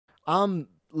I'm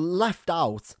left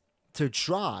out to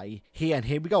dry here, and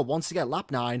here we go, once again,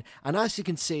 lap 9, and as you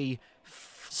can see,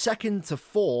 second to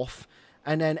fourth,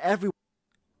 and then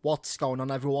What's going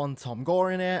on, everyone?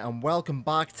 TomGorian here, and welcome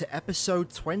back to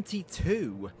episode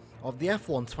 22 of the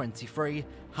F1 23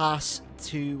 Haas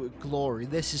to Glory.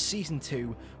 This is season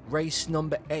 2, race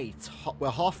number 8. We're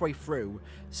halfway through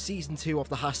season 2 of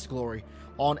the Haas to Glory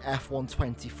on F1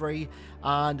 23,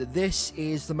 and this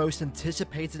is the most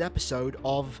anticipated episode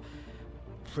of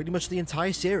pretty much the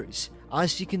entire series.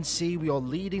 As you can see, we are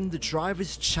leading the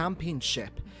Drivers'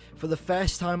 Championship for the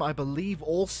first time, I believe,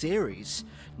 all series.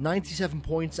 97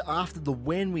 points after the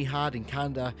win we had in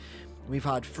Canada. We've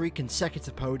had 3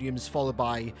 consecutive podiums, followed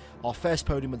by our first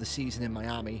podium of the season in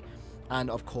Miami, and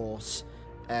of course,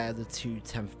 the 2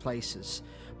 10th places.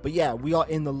 But yeah, we are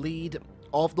in the lead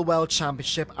of the World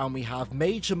Championship, and we have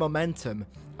major momentum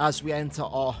as we enter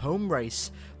our home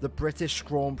race, the British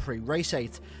Grand Prix, race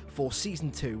 8 for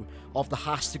season 2 of the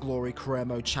Haas to Glory Career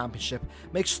Mode Championship.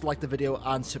 Make sure to like the video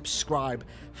and subscribe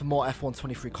for more F1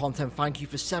 23 content. Thank you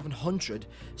for 700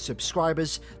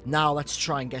 subscribers. Now let's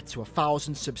try and get to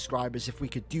 1,000 subscribers. If we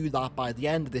could do that by the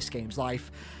end of this game's life,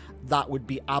 that would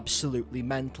be absolutely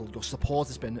mental. Your support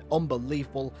has been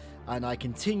unbelievable, and I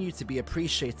continue to be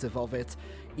appreciative of it,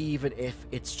 even if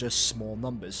it's just small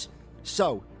numbers.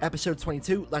 So, episode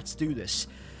 22, let's do this.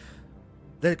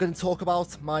 They're going to talk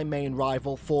about my main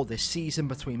rival for this season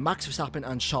between Max Verstappen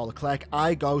and Charles Leclerc.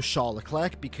 I go Charles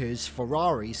Leclerc because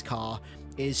Ferrari's car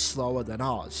is slower than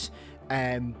ours.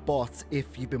 But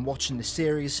if you've been watching the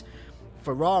series,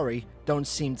 Ferrari don't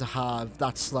seem to have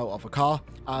that slow of a car,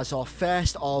 as our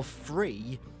first of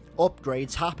 3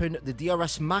 upgrades happen. The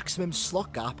DRS maximum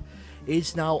slot gap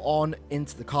is now on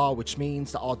into the car, which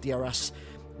means that our DRS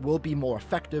will be more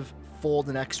effective for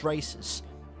the next races.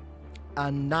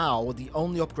 And now the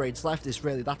only upgrades left is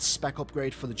really that spec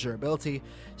upgrade for the durability.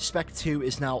 Spec 2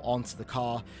 is now onto the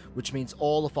car, which means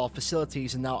all of our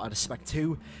facilities are now at a spec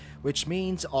 2, which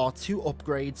means our 2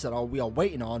 upgrades that we are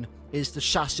waiting on is the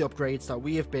chassis upgrades that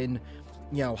we have been,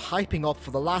 hyping up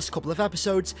for the last couple of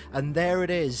episodes, and there it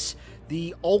is.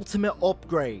 The ultimate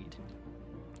upgrade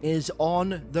is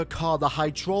on the car. The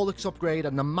hydraulics upgrade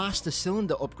and the master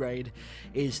cylinder upgrade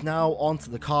is now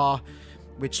onto the car,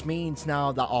 which means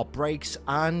now that our brakes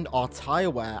and our tyre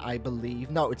wear, I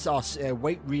believe, no, it's our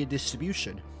weight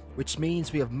redistribution, which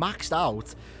means we have maxed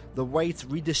out the weight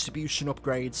redistribution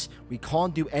upgrades. We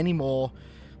can't do any more,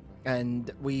 and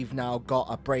we've now got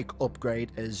a brake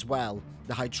upgrade as well.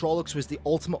 The hydraulics was the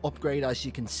ultimate upgrade, as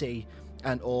you can see,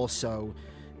 and also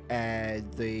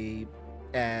the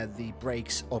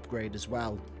brakes upgrade as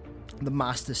well. The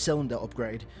master cylinder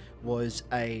upgrade was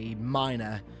a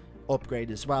minor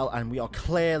upgrade as well, and we are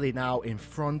clearly now in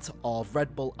front of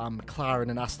Red Bull and McLaren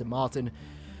and Aston Martin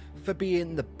for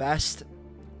being the best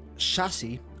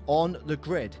chassis on the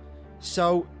grid.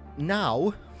 So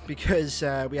now, because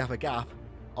we have a gap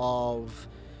of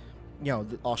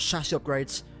our chassis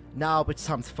upgrades, now it's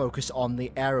time to focus on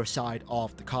the aero side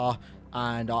of the car,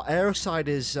 and our aero side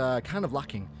is kind of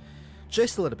lacking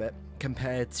just a little bit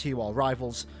compared to our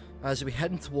rivals as we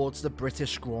heading towards the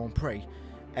British Grand Prix.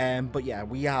 But yeah,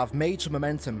 we have major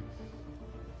momentum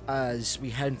as we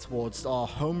head towards our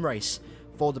home race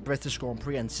for the British Grand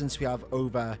Prix, and since we have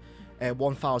over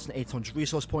 1,800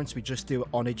 resource points, we just do it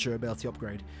on a durability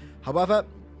upgrade. However,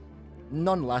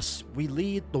 nonetheless, we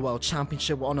lead the World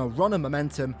Championship. We're on a run of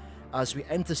momentum as we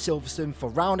enter Silverstone for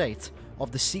round 8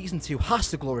 of the Season 2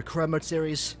 Haas to Glory Career Mode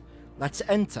Series. Let's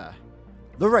enter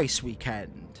the race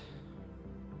weekend.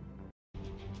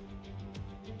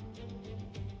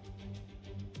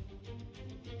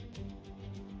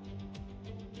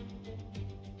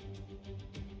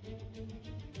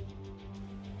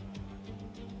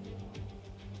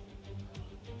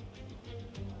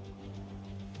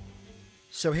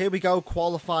 So here we go,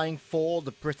 qualifying for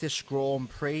the British Grand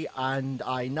Prix, and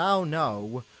I now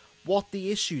know what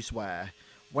the issues were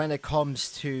when it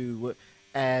comes to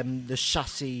the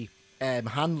chassis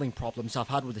handling problems I've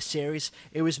had with the series.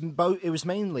 It was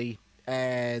mainly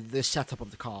the setup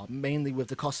of the car, mainly with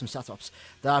the custom setups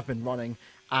that I've been running,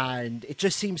 and it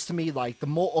just seems to me like the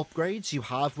more upgrades you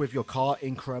have with your car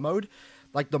in career mode,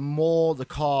 like the more the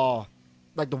car,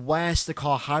 like the worse the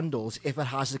car handles if it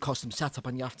has a custom setup,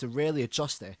 and you have to really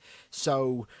adjust it.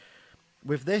 So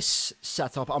with this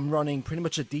setup, I'm running pretty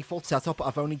much a default setup.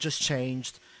 I've only just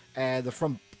changed the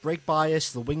front brake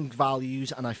bias, the wing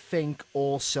values, and I think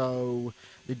also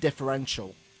the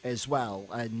differential as well.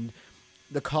 And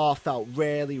the car felt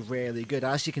really, really good.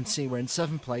 As you can see, we're in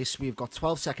 7th place. We've got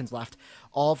 12 seconds left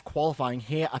of qualifying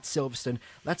here at Silverstone.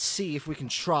 Let's see if we can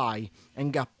try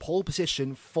and get pole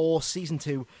position for Season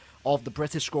 2 of the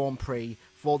British Grand Prix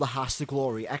for the Haas to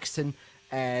Glory. Exton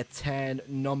 10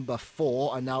 number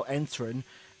 4 are now entering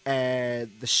the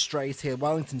straight here,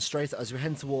 Wellington Straight, as we're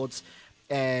heading towards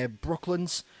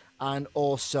Brooklands and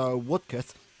also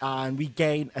Woodcote. And we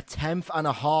gain a 10th and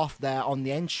a half there on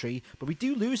the entry. But we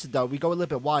do lose it, though. We go a little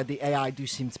bit wide. The AI do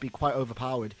seem to be quite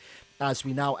overpowered as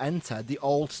we now enter the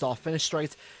old start-finish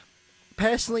straight.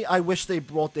 Personally, I wish they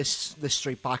brought this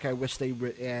straight back. I wish they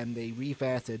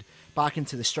reverted back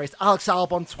into the straight. Alex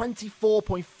Albon,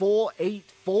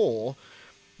 24.484,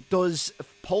 does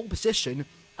pole position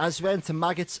as we enter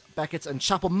Maggots, Beckett, and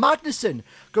Chapel. Magnussen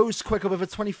goes quicker with a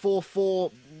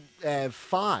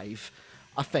 24.45.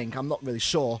 I think. I'm not really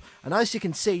sure. And as you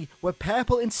can see, we're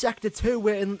purple in Sector 2.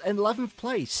 We're in 11th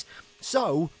place.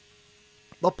 So,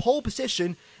 the pole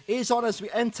position is on as we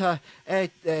enter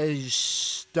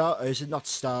Stowe. Is it not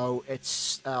Stowe?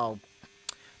 It's... Oh,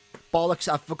 bollocks.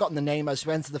 I've forgotten the name as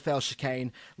we enter the failed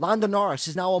chicane. Lando Norris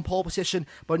is now on pole position.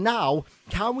 But now,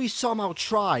 can we somehow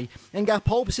try and get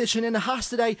pole position in the Haas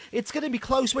today? It's going to be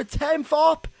close. We're 10th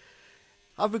up.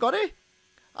 Have we got it?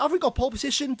 Have we got pole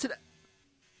position today?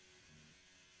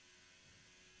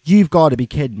 You've got to be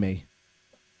kidding me.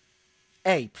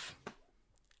 8th.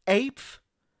 8th?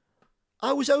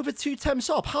 I was over 2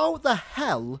 temps up. How the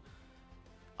hell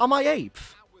am I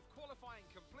 8th?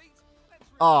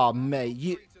 Oh,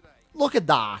 mate. Look at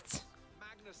that.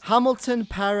 Hamilton,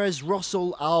 Perez,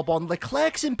 Russell, Albon.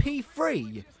 Leclerc's in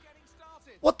P3.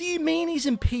 What do you mean he's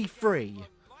in P3?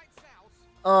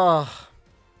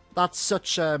 That's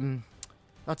such an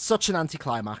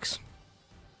anticlimax.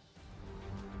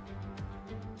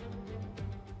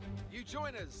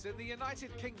 Join us in the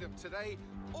United Kingdom today,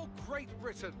 or Great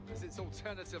Britain as it's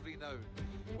alternatively known.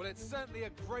 Well, it's certainly a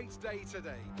great day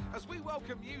today as we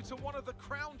welcome you to one of the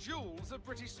crown jewels of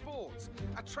British sports,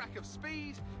 a track of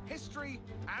speed, history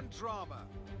and drama.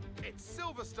 It's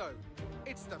Silverstone.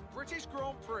 It's the British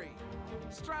Grand Prix.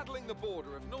 Straddling the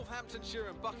border of Northamptonshire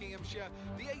and Buckinghamshire,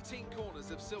 the 18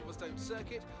 corners of Silverstone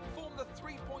Circuit form the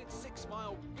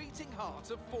 3.6-mile beating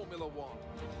heart of Formula One.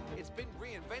 It's been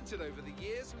reinvented over the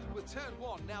years, with Turn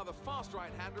 1 now the fast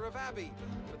right-hander of Abbey,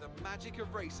 but the magic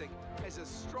of racing is as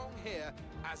strong here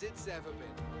as it's ever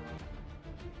been.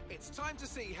 It's time to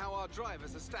see how our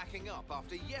drivers are stacking up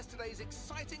after yesterday's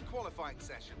exciting qualifying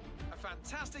session. A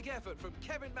fantastic effort from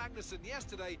Kevin Magnussen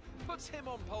yesterday puts him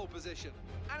on pole position,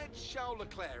 and it's Charles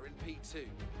Leclerc in P2.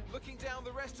 Looking down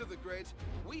the rest of the grid,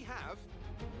 we have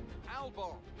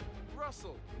Albon,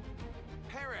 Russell,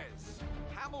 Perez,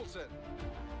 Hamilton,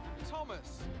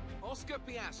 Thomas, Oscar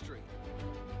Piastri,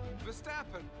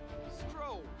 Verstappen,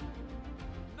 Stroll,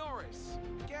 Norris,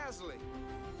 Gasly,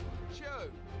 Joe,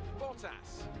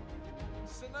 Bottas,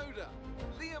 Tsunoda,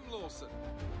 Liam Lawson,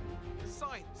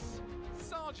 Sainz,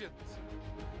 Sargent,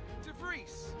 De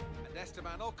Vries, and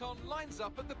Esteban Ocon lines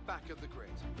up at the back of the grid.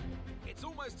 It's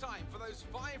almost time for those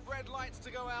 5 red lights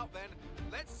to go out then.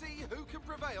 Let's see who can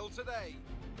prevail today.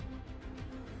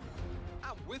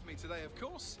 And with me today, of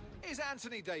course, is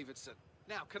Anthony Davidson.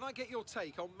 Now, can I get your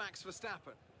take on Max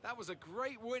Verstappen? That was a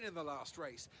great win in the last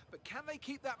race, but can they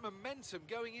keep that momentum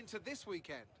going into this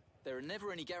weekend? There are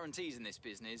never any guarantees in this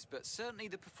business, but certainly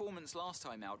the performance last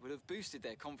time out would have boosted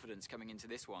their confidence coming into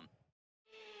this one.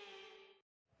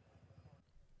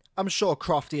 I'm sure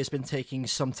Crofty has been taking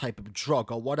some type of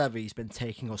drug or whatever he's been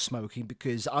taking or smoking,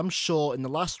 because I'm sure in the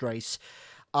last race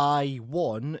I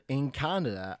won in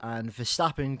Canada and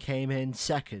Verstappen came in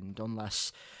second,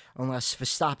 unless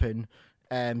Verstappen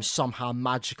somehow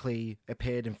magically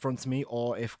appeared in front of me,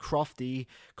 or if Crofty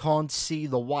can't see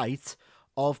the white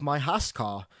of my Haas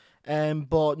car.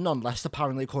 But nonetheless,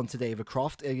 apparently, according to David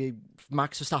Croft,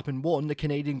 Max Verstappen won the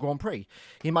Canadian Grand Prix.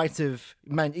 He might have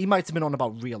been on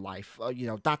about real life.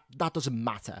 That doesn't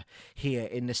matter here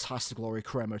in this Haas to Glory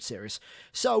career mode series.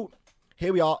 So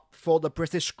here we are for the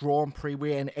British Grand Prix.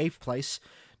 We're in 8th place.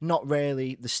 Not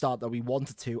really the start that we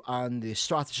wanted to, and the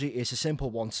strategy is a simple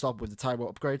one. Stop with the tyre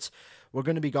upgrades. We're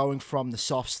going to be going from the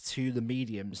softs to the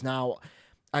mediums. Now,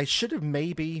 I should have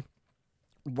maybe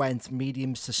went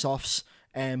mediums to softs,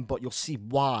 but you'll see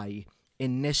why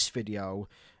in this video,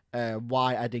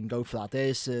 why I didn't go for that.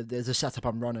 There's a setup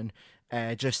I'm running.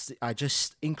 I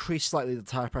just increased slightly the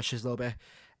tire pressures a little bit,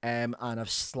 and I've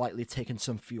slightly taken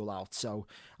some fuel out. So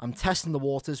I'm testing the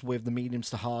waters with the mediums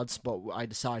to hards, but I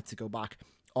decided to go back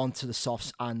onto the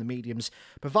softs and the mediums,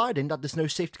 providing that there's no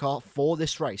safety car for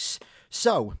this race.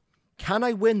 So, can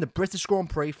I win the British Grand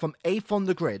Prix from 8th on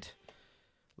the grid?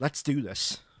 Let's do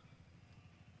this.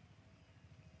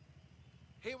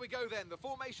 Here we go then, the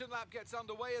formation lap gets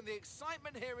underway and the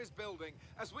excitement here is building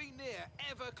as we near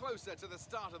ever closer to the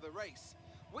start of the race.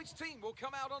 Which team will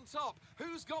come out on top?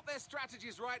 Who's got their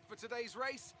strategies right for today's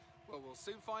race? Well, we'll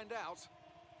soon find out.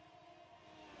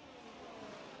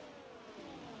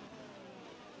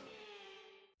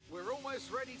 We're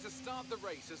almost ready to start the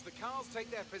race as the cars take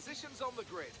their positions on the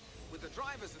grid, with the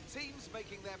drivers and teams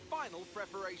making their final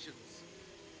preparations.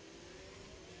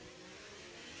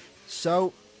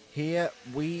 So, here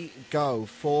we go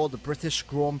for the British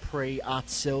Grand Prix at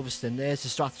Silverstone. There's the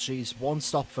strategies, one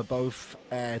stop for both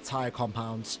tyre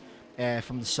compounds,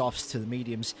 from the softs to the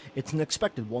mediums. It's an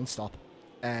expected one stop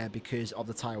because of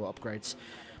the tyre upgrades.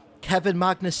 Kevin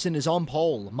Magnussen is on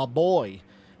pole. My boy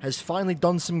has finally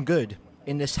done some good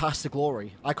in this Haas to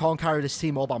glory. I can't carry this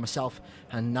team all by myself,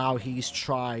 and now he's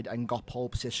tried and got pole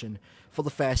position for the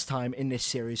first time in this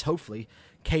series. Hopefully,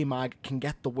 K-Mag can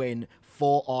get the win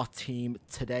for our team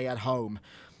today at home.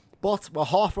 But we're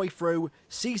halfway through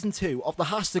Season 2 of the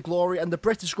Haas to glory, and the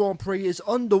British Grand Prix is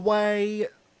underway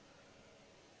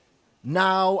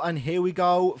now. And here we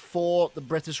go for the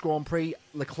British Grand Prix.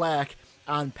 Leclerc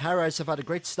and Perez have had a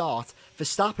great start.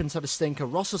 Verstappen's had a stinker,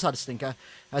 Russell's had a stinker,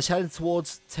 has headed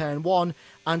towards turn 1,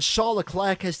 and Charles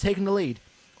Leclerc has taken the lead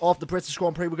of the British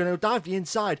Grand Prix. We're going to dive the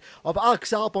inside of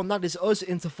Alex Albon, that is us,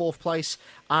 into 4th place,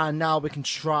 and now we can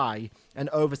try and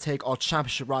overtake our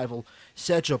championship rival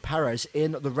Sergio Perez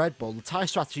in the Red Bull. The tyre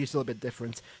strategy is a little bit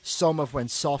different. Some have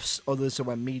went softs, others have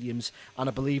went mediums, and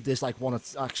I believe there's like one,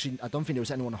 actually I don't think there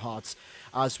was anyone hards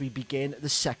as we begin the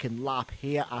second lap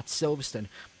here at Silverstone.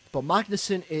 But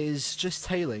Magnussen is just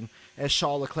tailing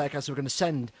Charles Leclerc as we're going to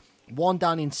send one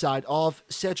down inside of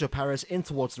Sergio Perez in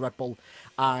towards the Red Bull.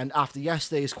 And after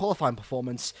yesterday's qualifying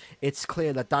performance, it's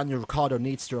clear that Daniel Ricciardo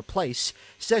needs to replace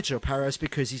Sergio Perez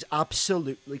because he's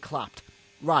absolutely clapped.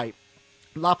 Right,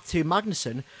 lap 2,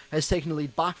 Magnussen has taken the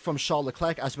lead back from Charles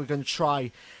Leclerc as we're going to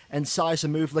try and size a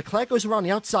move. Leclerc goes around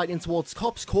the outside in towards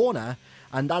Copse corner,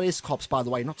 and that is Copse, by the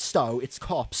way, not Stowe, it's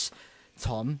Copse.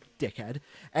 Tom, dickhead.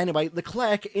 Anyway,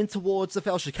 Leclerc in towards the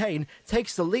Fel chicane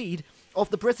takes the lead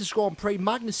of the British Grand Prix.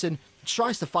 Magnussen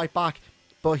tries to fight back,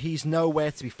 but he's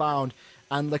nowhere to be found.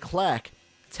 And Leclerc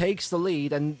takes the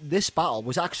lead, and this battle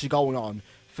was actually going on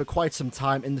for quite some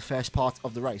time in the first part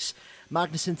of the race.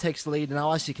 Magnussen takes the lead, and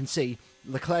now as you can see,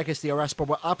 Leclerc is the arrest, but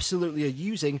we're absolutely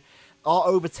using our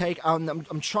overtake, and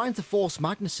I'm trying to force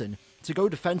Magnussen to go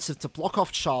defensive to block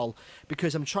off Charles,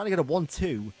 because I'm trying to get a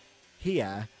 1-2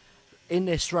 here in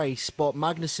this race, but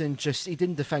Magnussen he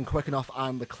didn't defend quick enough,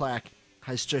 and Leclerc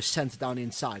has just sent it down the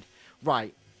inside.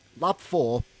 Right, lap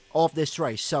 4 of this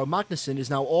race. So Magnussen is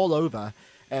now all over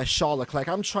Charles Leclerc.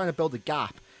 I'm trying to build a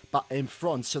gap back in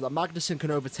front so that Magnussen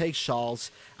can overtake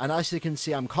Charles. And as you can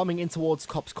see, I'm coming in towards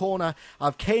Copse corner.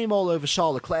 I've came all over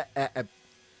Charles Leclerc.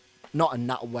 Not in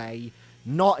that way.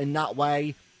 Not in that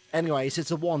way. Anyways,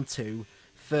 it's a 1-2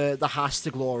 for the Haas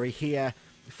to glory here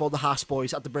for the Haas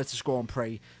boys at the British Grand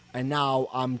Prix. And now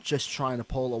I'm just trying to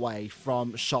pull away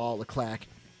from Charles Leclerc.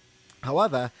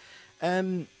 However,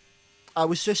 I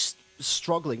was just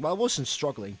struggling. Well, I wasn't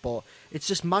struggling, but it's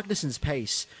just Magnussen's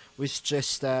pace was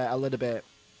just a little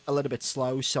bit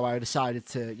slow. So I decided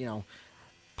to,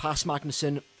 pass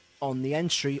Magnussen on the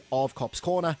entry of Copse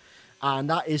corner, and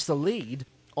that is the lead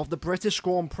of the British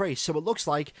Grand Prix. So it looks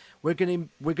like we're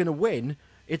gonna win.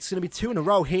 It's gonna be 2 in a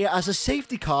row here as a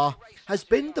safety car has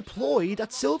been deployed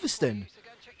at Silverstone.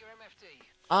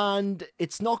 And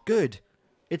it's not good.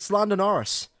 It's Lando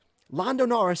Norris. Lando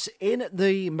Norris in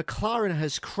the McLaren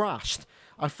has crashed.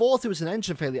 I thought it was an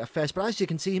engine failure at first, but as you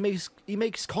can see, he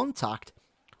makes contact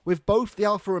with both the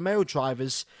Alfa Romeo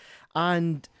drivers,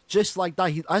 and just like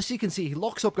that, as you can see, he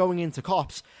locks up going into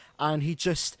Copse, and he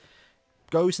just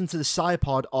goes into the side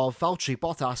pod of Valtteri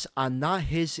Bottas, and that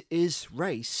is his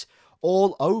race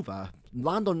all over.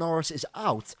 Lando Norris is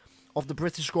out of the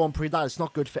British Grand Prix. That is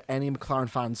not good for any McLaren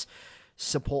fans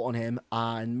supporting him,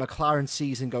 and McLaren's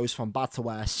season goes from bad to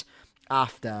worse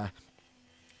after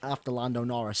Lando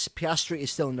Norris. Piastri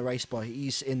is still in the race, but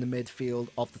he's in the midfield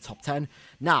of the top 10.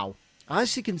 Now,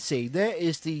 as you can see, there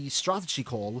is the strategy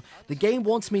call. The game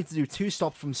wants me to do 2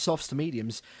 stops from softs to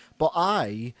mediums, but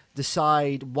I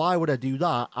decide, why would I do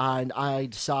that? And I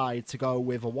decide to go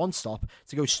with a 1 stop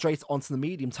to go straight onto the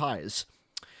medium tyres.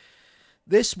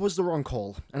 This was the wrong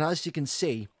call, and as you can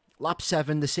see, lap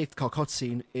 7, the safety car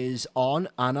cutscene is on,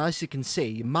 and as you can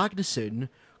see, Magnussen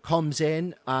comes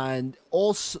in, and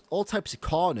all types of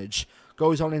carnage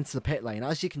goes on into the pit lane.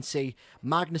 As you can see,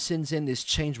 Magnussen's in this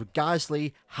change with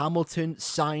Gasly, Hamilton,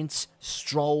 Sainz,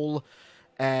 Stroll,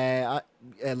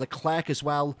 Leclerc as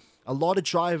well. A lot of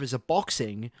drivers are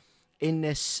boxing in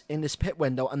this pit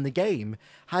window, and the game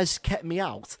has kept me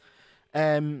out.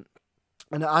 And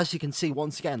as you can see,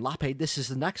 once again, lap 8, this is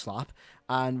the next lap,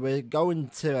 and we're going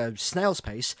to a snail's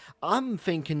pace. I'm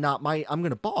thinking that I'm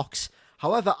going to box.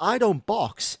 However, I don't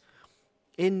box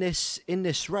in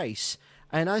this race.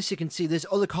 And as you can see, there's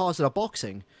other cars that are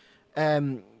boxing.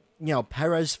 Perez,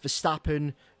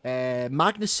 Verstappen,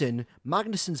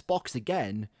 Magnussen's boxed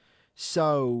again.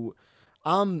 So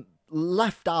I'm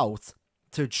left out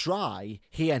to dry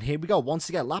here. And here we go, once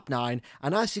again, lap 9.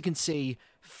 And as you can see,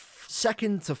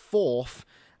 second to fourth,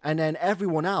 and then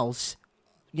everyone else,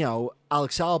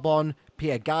 Alex Albon,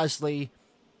 Pierre Gasly,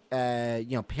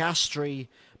 Piastri,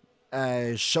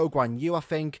 Shoguan Yu, I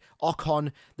think,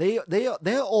 Ocon,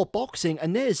 they're all boxing,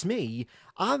 and there's me.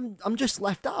 I'm just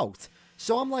left out.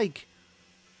 So I'm like,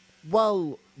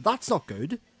 well, that's not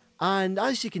good. And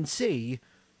as you can see,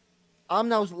 I'm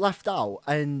now left out,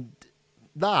 and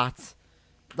that's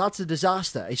a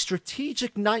disaster, a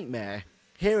strategic nightmare.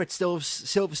 Here at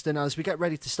Silverstone, as we get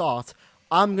ready to start,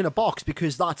 I'm going to box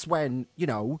because that's when,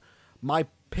 my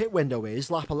pit window is,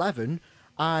 lap 11.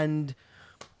 And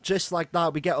just like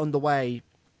that, we get underway.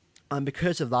 And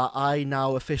because of that, I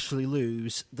now officially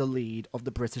lose the lead of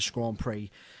the British Grand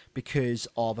Prix because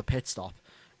of a pit stop.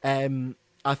 I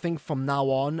think from now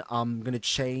on, I'm going to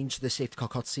change the safety car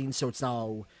cutscene. So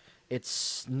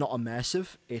it's not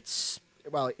immersive.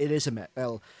 it is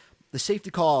immersive. The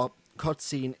safety car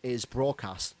cutscene is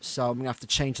broadcast, so I'm going to have to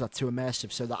change that to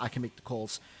immersive so that I can make the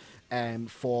calls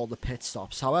for the pit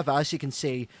stops. However, as you can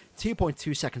see,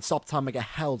 2.2 second stop time, I get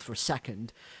held for a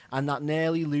second, and that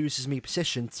nearly loses me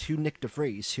position to Nick de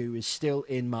Vries, who is still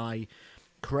in my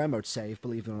career mode save,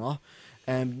 believe it or not.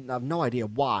 I have no idea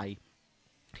why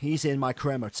he's in my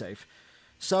career mode save.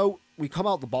 So we come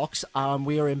out the box and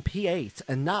we are in P8,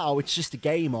 and now it's just a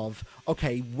game of,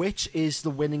 okay, which is the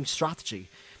winning strategy?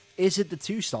 Is it the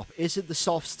 2-stop? Is it the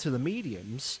softs to the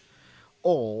mediums?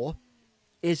 Or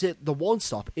is it the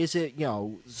 1-stop? Is it,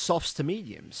 softs to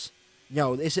mediums?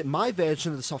 Is it my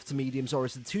version of the soft to mediums, or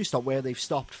is it the 2-stop where they've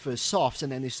stopped for softs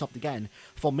and then they've stopped again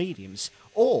for mediums?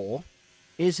 Or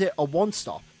is it a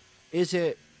 1-stop? Is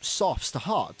it softs to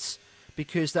hards?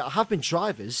 Because there have been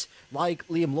drivers like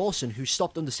Liam Lawson who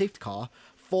stopped on the safety car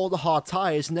for the hard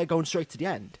tyres and they're going straight to the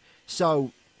end.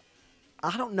 So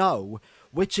I don't know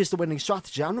which is the winning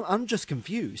strategy. I'm just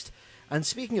confused. And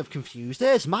speaking of confused,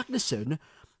 there's Magnussen.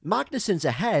 Magnussen's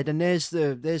ahead, and there's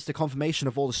the confirmation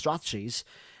of all the strategies.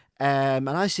 And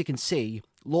as you can see,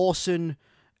 Lawson,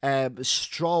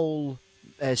 Stroll,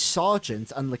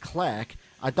 Sargent, and Leclerc,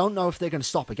 I don't know if they're going to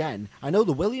stop again. I know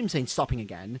the Williams ain't stopping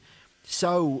again.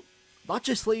 So that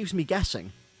just leaves me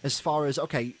guessing as far as,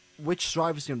 okay, which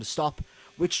driver's going to stop,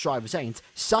 which drivers ain't.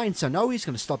 Sainz, I know he's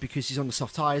going to stop because he's on the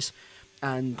soft tyres.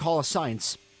 And Carlos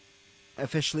Sainz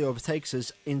officially overtakes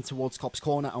us in towards Copse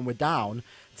Corner, and we're down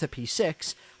to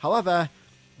P6. However,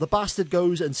 the bastard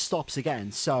goes and stops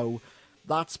again, so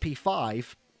that's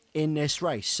P5 in this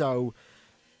race. So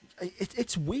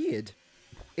it's weird.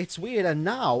 It's weird, and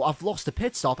now I've lost a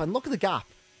pit stop, and look at the gap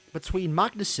between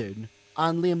Magnussen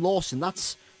and Liam Lawson.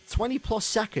 That's 20 plus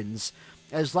seconds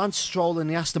as Lance Stroll in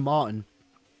the Aston Martin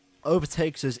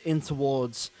overtakes us in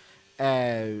towards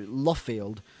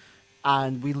Luffield.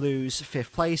 And we lose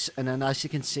 5th place, and then as you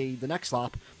can see, the next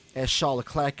lap, Charles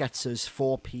Leclerc gets us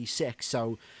for P6.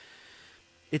 So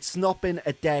it's not been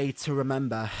a day to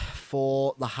remember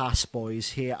for the Haas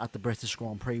boys here at the British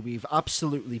Grand Prix. We've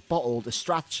absolutely bottled a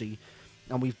strategy,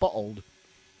 and we've bottled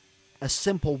a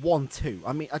simple 1-2.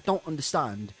 I mean, I don't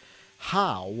understand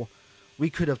how we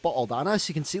could have bottled that. And as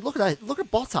you can see, look at that. Look at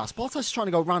Bottas. Bottas is trying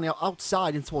to go around the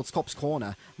outside in towards Copse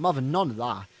Corner. I'm having none of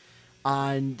that.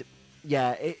 And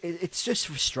yeah, it's just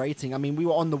frustrating. I mean, we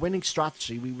were on the winning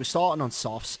strategy. We were starting on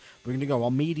softs. We're going to go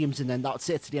on mediums, and then that's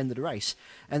it to the end of the race.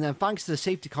 And then thanks to the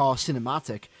safety car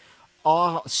cinematic,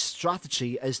 our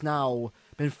strategy has now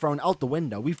been thrown out the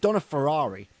window. We've done a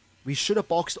Ferrari. We should have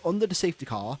boxed under the safety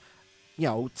car,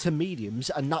 to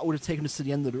mediums, and that would have taken us to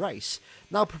the end of the race.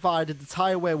 Now, provided the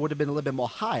tyre wear would have been a little bit more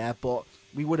higher, but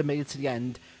we would have made it to the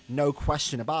end, no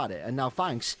question about it. And now,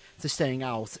 thanks to staying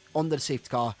out under the safety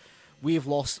car, we've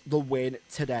lost the win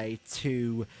today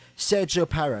to Sergio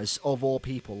Perez, of all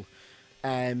people.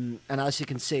 And as you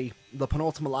can see, the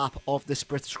penultimate lap of this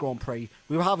British Grand Prix,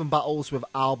 we were having battles with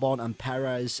Albon and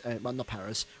Perez, not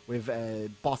Perez, with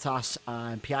Bottas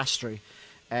and Piastri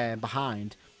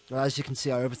behind. But as you can see,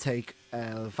 I overtake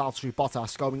Valtteri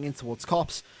Bottas going in towards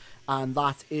Copse, and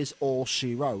that is all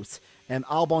she wrote.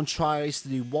 Albon tries to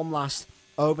do one last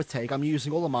overtake. I'm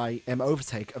using all of my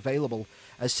overtake available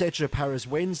as Sergio Perez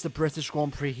wins the British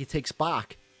Grand Prix. He takes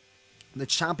back the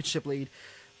championship lead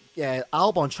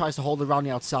Albon tries to hold it around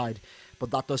the outside,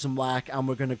 but that doesn't work, and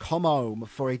we're going to come home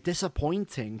for a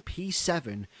disappointing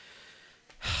P7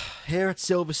 here at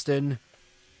Silverstone,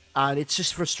 and it's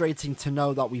just frustrating to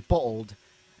know that we bottled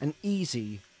an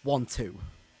easy 1-2.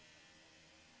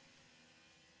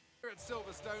 Here at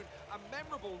Silverstone, a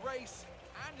memorable race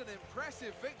and an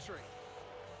impressive victory.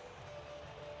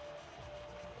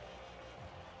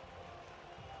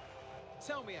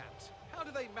 Tell me, Ant, how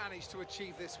did they manage to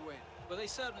achieve this win? Well, they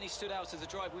certainly stood out as a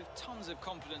driver with tons of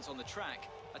confidence on the track.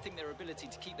 I think their ability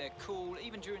to keep their cool,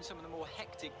 even during some of the more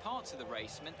hectic parts of the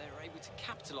race, meant they were able to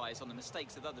capitalise on the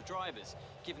mistakes of other drivers,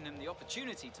 giving them the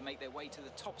opportunity to make their way to the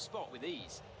top spot with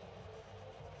ease.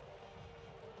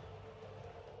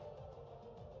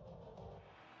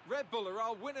 Red Bull are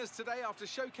our winners today after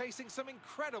showcasing some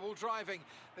incredible driving.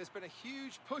 There's been a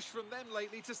huge push from them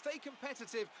lately to stay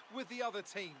competitive with the other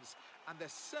teams, and they're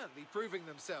certainly proving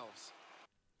themselves.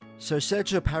 So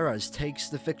Sergio Perez takes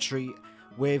the victory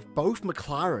with both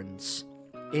McLarens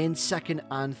in second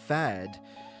and third.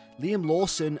 Liam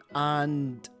Lawson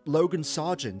and Logan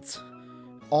Sargent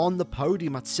on the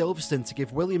podium at Silverstone to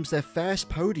give Williams their first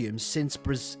podium since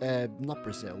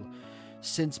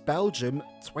since Belgium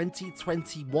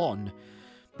 2021.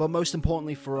 But most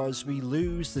importantly for us, we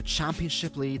lose the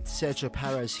championship lead to Sergio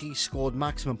Perez. He scored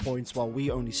maximum points while we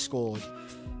only scored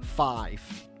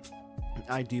 5,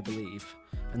 I do believe.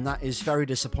 And that is very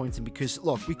disappointing because,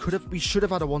 look, we should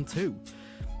have had a 1-2.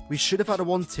 We should have had a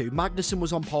 1-2. Magnussen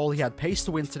was on pole. He had pace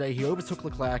to win today. He overtook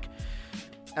Leclerc.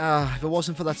 If it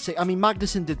wasn't for that...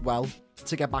 Magnussen did well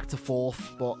to get back to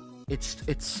 4th, but it's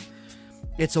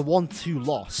a 1-2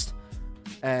 loss.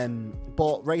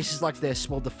 But races like this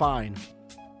will define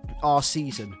our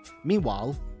season.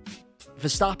 Meanwhile,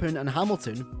 Verstappen and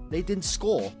Hamilton, they didn't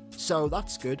score. So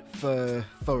that's good for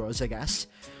us, I guess.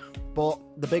 But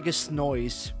the biggest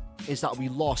noise is that we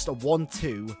lost a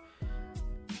 1-2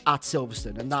 at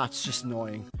Silverstone, and that's just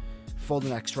annoying for the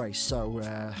next race. So,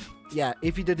 yeah,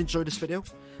 if you did enjoy this video,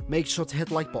 make sure to hit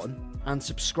the like button and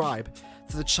subscribe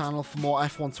to the channel for more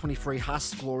F123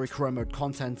 Haas Glory Career Mode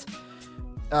content.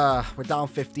 We're down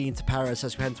 15 to Perez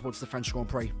as we head towards the French Grand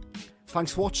Prix.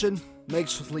 Thanks for watching. Make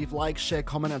sure to leave a like, share,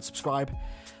 comment, and subscribe.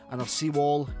 And I'll see you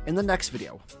all in the next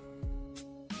video.